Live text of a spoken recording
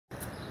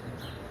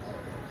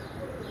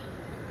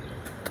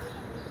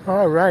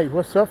All right,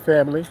 what's up,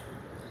 family?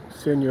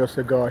 Senor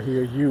Cigar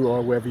here. You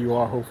or wherever you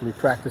are, hopefully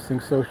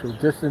practicing social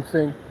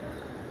distancing,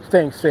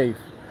 staying safe,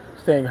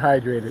 staying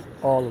hydrated,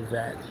 all of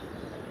that.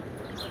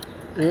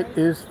 It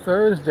is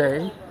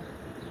Thursday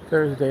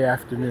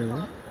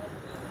afternoon,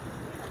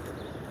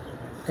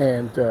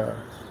 and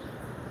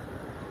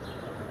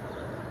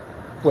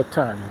what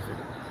time is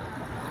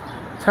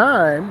it?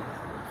 Time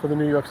for the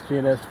NYs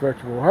G&S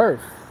Virtual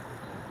Herf.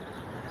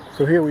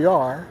 So here we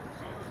are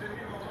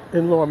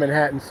in Lower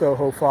Manhattan,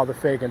 Soho, Father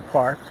Fagan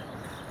Park.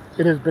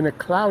 It has been a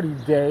cloudy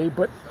day,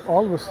 but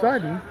all of a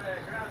sudden,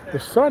 the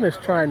sun is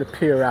trying to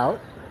peer out.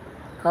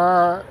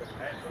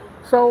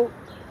 So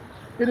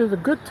it is a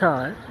good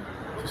time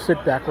to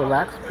sit back,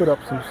 relax, put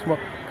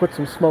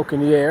some smoke in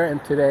the air.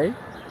 And today,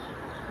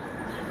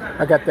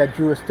 I got that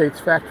Drew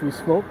Estates Factory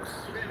Smokes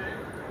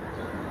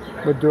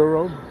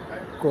Maduro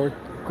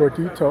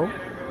Gordito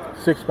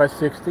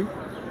 6x60,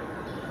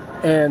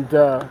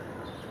 and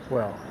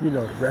well, you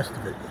know the rest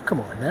of it. Come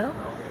on now.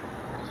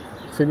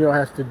 Senor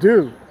has to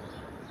do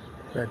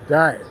that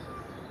diet.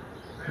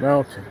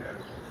 Mountain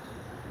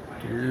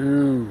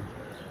Dew.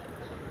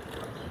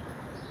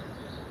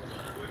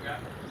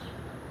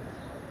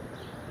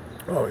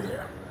 Oh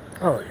yeah.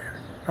 Oh yeah.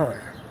 Oh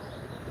yeah.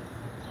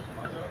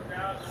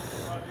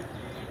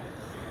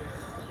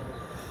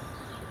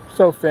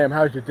 So fam,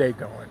 how's your day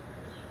going?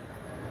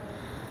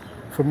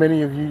 For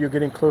many of you, you're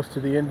getting close to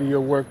the end of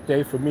your work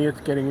day. For me, it's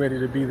getting ready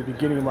to be the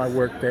beginning of my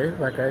work day.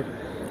 Like I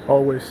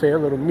always say, a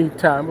little me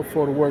time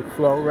before the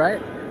workflow,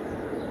 right?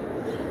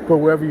 But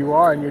wherever you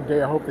are in your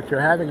day, I hope that you're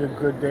having a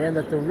good day and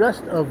that the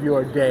rest of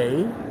your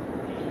day,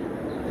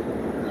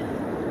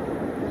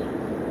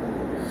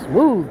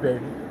 smooth,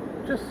 baby,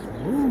 just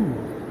smooth.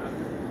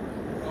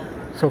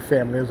 So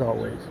family, as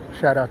always,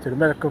 shout out to the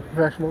medical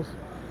professionals,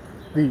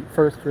 the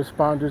first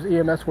responders,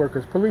 EMS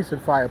workers, police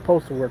and fire,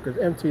 postal workers,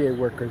 MTA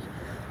workers,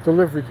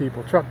 delivery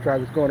people, truck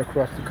drivers going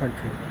across the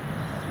country,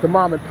 the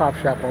mom and pop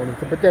shop owners,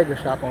 the bodega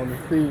shop owners,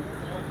 the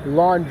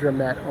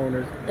laundromat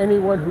owners,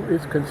 anyone who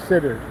is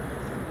considered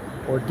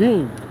or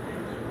deemed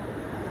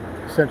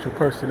essential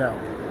personnel.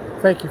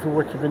 Thank you for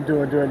what you've been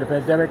doing during the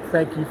pandemic.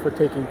 Thank you for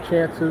taking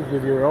chances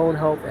with your own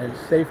health and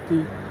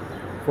safety,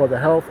 for the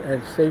health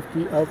and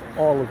safety of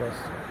all of us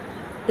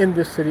in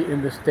this city,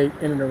 in this state,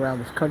 in and around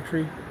this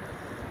country.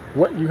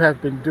 What you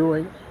have been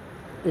doing,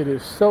 it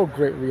is so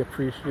greatly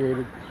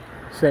appreciated.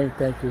 Saying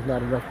thank you is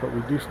not enough, but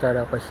we do start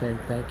out by saying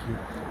thank you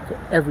for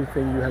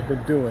everything you have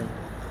been doing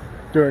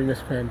during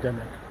this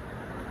pandemic.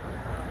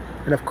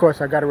 And of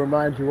course, I got to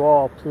remind you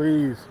all,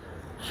 please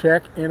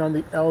check in on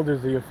the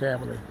elders of your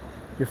family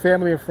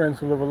and friends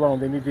who live alone.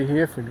 They need to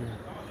hear from you.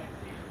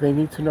 They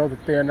need to know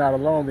that they are not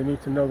alone. They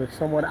need to know that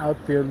someone out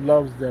there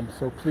loves them.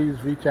 So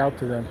please reach out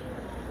to them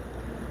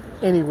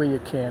any way you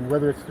can,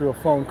 whether it's through a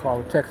phone call,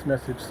 a text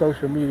message,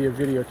 social media,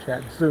 video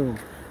chat, Zoom,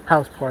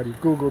 house party,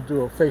 Google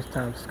Duo,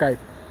 FaceTime, Skype.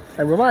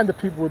 And remind the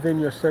people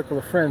within your circle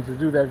of friends to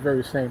do that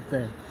very same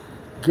thing.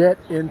 Get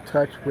in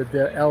touch with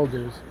their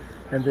elders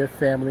and their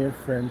family and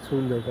friends who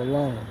live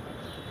alone.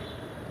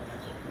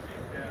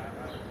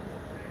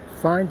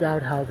 Find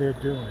out how they're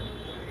doing.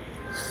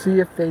 See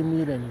if they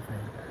need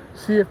anything.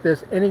 See if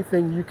there's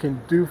anything you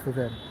can do for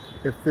them.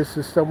 If this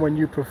is someone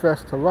you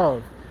profess to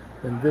love,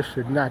 then this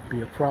should not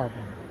be a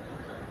problem.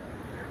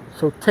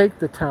 So take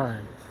the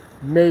time,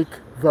 make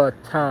the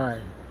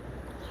time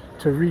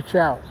to reach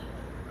out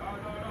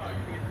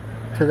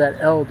to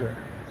that elder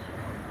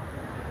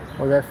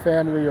or that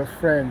family or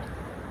friend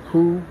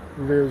who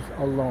lives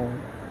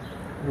alone.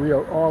 We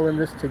are all in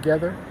this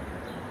together,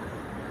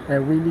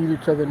 and we need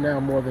each other now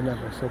more than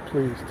ever. So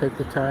please take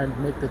the time,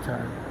 make the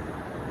time.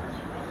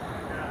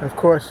 Of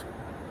course,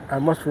 I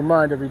must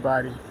remind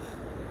everybody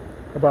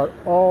about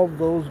all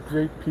those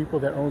great people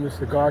that own the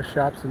cigar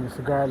shops and the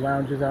cigar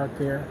lounges out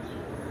there.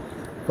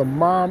 The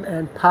mom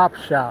and pop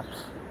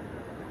shops.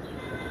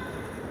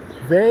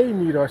 They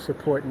need our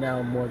support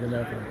now more than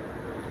ever.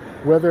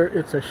 Whether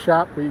it's a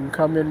shop where you can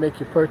come in, make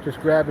your purchase,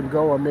 grab and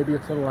go, or maybe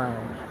it's a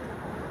lounge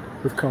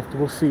with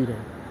comfortable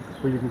seating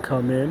where you can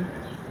come in,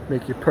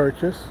 make your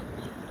purchase,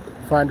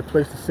 find a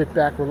place to sit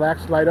back,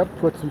 relax, light up,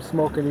 put some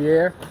smoke in the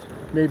air,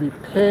 maybe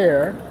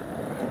pair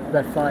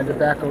that fine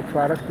tobacco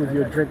product with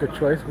your drink of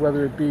choice,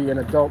 whether it be an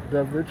adult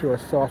beverage or a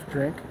soft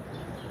drink,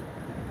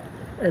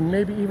 and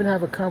maybe even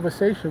have a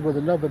conversation with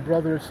another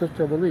brother or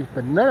sister of belief.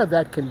 But none of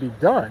that can be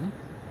done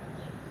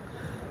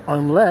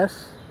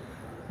unless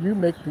you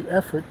make the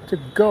effort to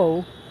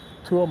go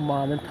to a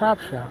mom and pop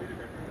shop.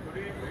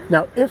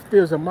 Now, if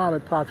there's a mom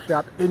and pop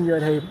shop in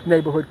your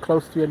neighborhood,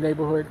 close to your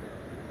neighborhood,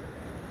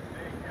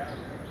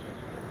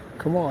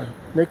 come on,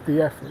 make the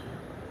effort.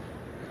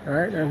 All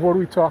right, and what are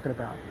we talking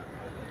about?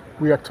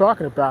 We are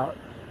talking about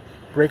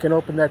breaking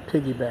open that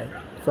piggy bank.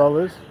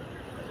 Fellas,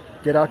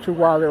 get out your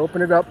wallet,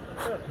 open it up,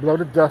 blow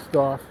the dust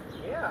off,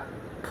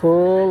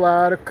 pull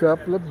out a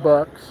couple of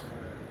bucks,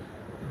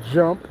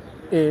 jump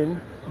in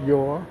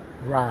your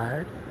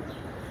ride,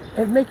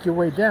 and make your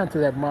way down to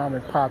that mom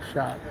and pop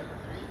shop.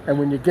 And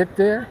when you get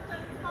there,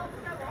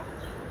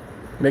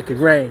 make it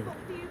rain.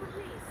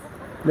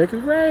 Make it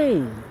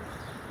rain.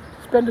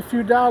 spend a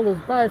few dollars,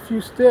 buy a few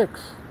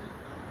sticks.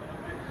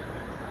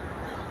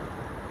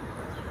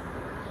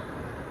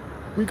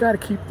 We got to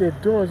keep their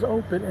doors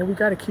open, and we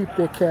got to keep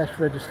their cash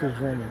registers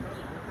ringing.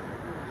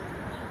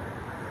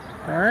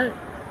 All right?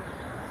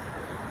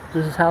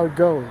 This is how it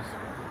goes.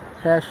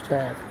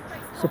 Hashtag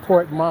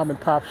support mom and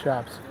pop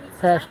shops.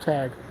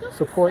 Hashtag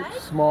support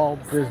small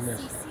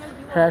business.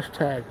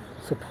 Hashtag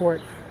support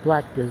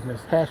black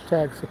business.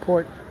 Hashtag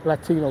support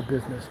Latino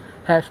business.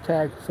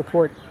 Hashtag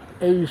support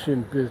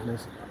Asian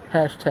business.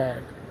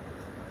 Hashtag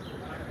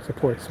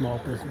support small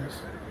business.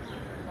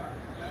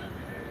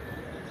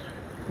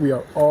 We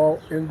are all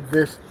in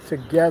this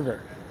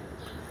together.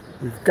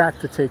 We've got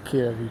to take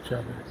care of each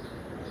other.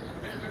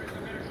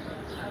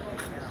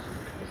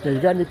 Now, you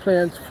got any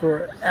plans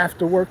for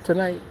after work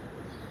tonight?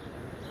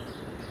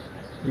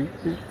 You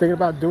thinking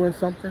about doing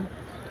something?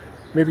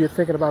 Maybe you're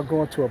thinking about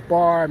going to a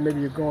bar.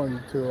 Maybe you're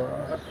going to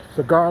a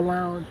cigar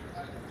lounge.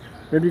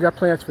 Maybe you got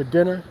plans for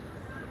dinner.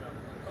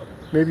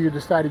 Maybe you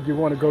decided you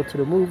want to go to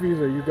the movies,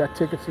 or you got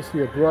tickets to see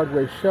a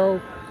Broadway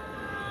show.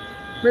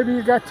 Maybe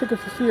you got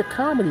tickets to see a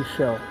comedy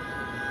show.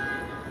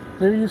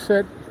 Maybe you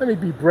said, let me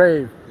be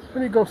brave.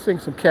 Let me go sing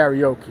some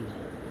karaoke.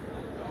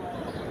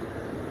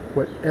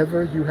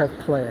 Whatever you have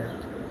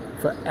planned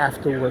for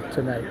after work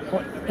tonight,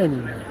 or any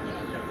night,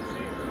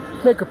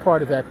 make a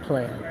part of that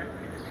plan.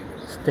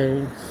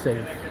 Stay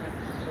safe.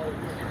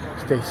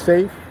 Stay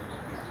safe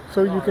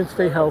so you can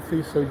stay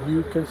healthy, so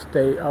you can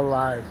stay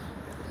alive.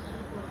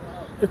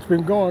 It's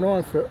been going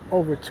on for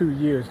over 2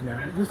 years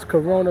now. This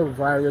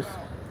coronavirus,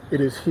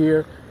 it is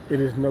here. It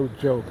is no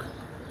joke.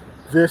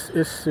 This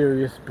is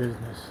serious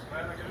business.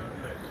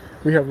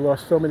 We have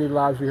lost so many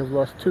lives. We have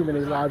lost too many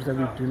lives, and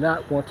we do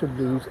not want to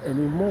lose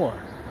any more.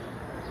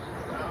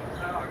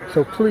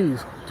 So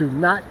please do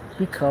not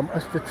become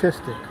a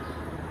statistic.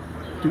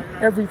 Do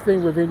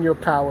everything within your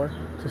power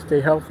to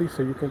stay healthy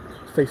so you can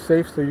stay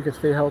safe, so you can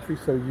stay healthy,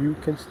 so you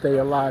can stay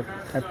alive.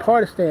 And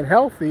part of staying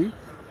healthy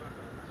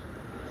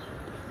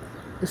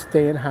is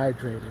staying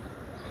hydrated.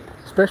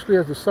 Especially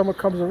as the summer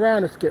comes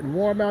around, it's getting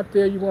warm out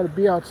there, you want to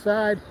be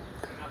outside,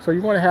 so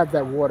you want to have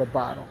that water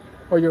bottle,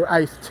 or your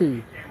iced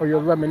tea, or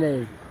your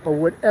lemonade, or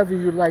whatever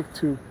you like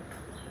to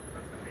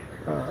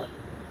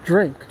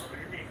drink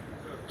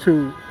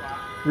to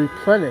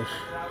replenish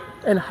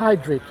and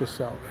hydrate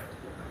yourself.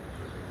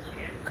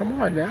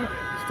 Come on now,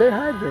 stay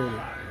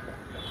hydrated.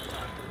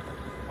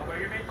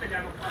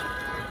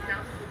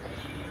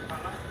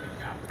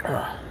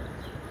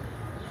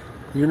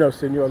 You know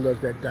Senor loves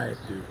that diet,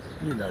 dude.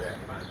 You know that.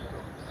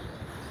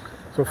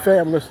 So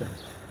fam, listen.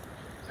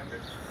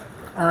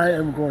 I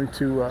am going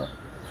to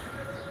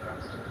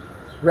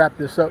wrap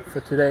this up for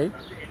today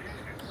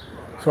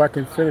so I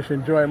can finish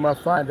enjoying my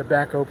fine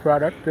tobacco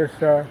product. This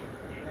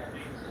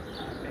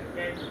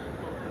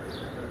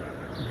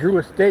Drew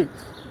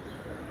Estates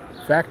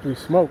Factory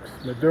Smokes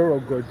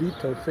Maduro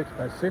Gordito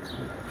 6x60.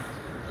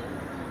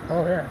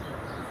 Oh yeah.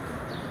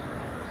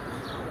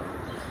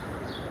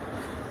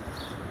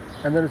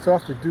 And then it's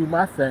off to do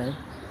my thing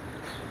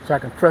so I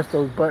can press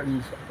those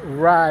buttons,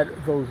 ride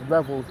those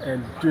levels,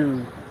 and do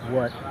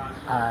what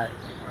I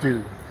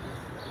do.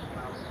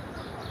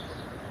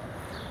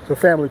 So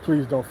family,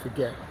 please don't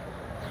forget.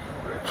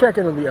 Check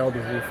in on the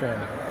elders of your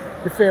family.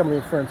 Your family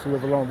and friends who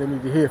live alone, they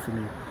need to hear from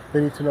you.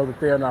 They need to know that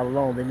they are not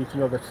alone. They need to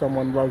know that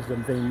someone loves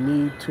them. They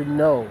need to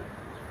know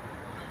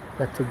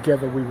that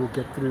together we will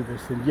get through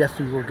this. And yes,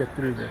 we will get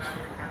through this.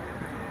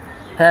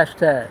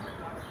 Hashtag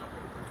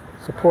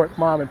support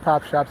mom and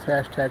pop shops.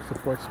 Hashtag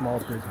support small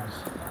business.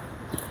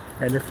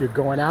 And if you're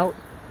going out,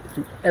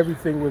 do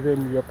everything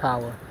within your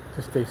power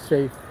to stay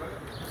safe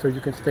so you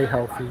can stay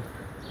healthy,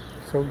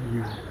 so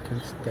you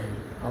can stay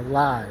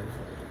alive.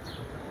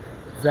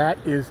 That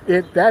is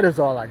it. That is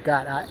all I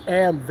got. I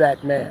am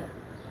that man.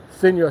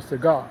 Senor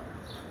Cigar.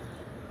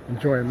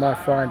 Enjoying my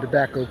fine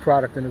tobacco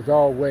product, and as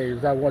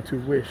always, I want to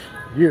wish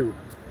you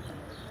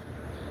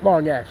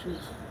long ashes.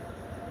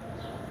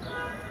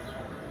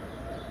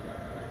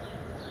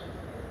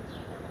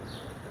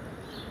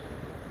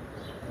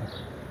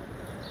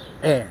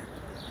 And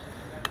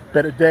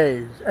better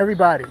days.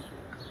 Everybody,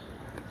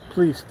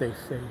 please stay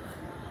safe.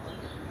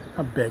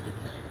 I'm begging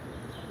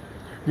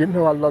you. You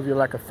know I love you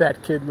like a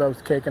fat kid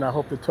loves cake, and I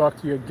hope to talk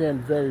to you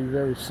again very,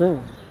 very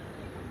soon.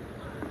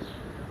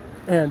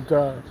 And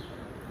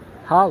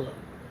holla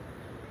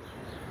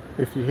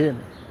if you hear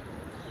me.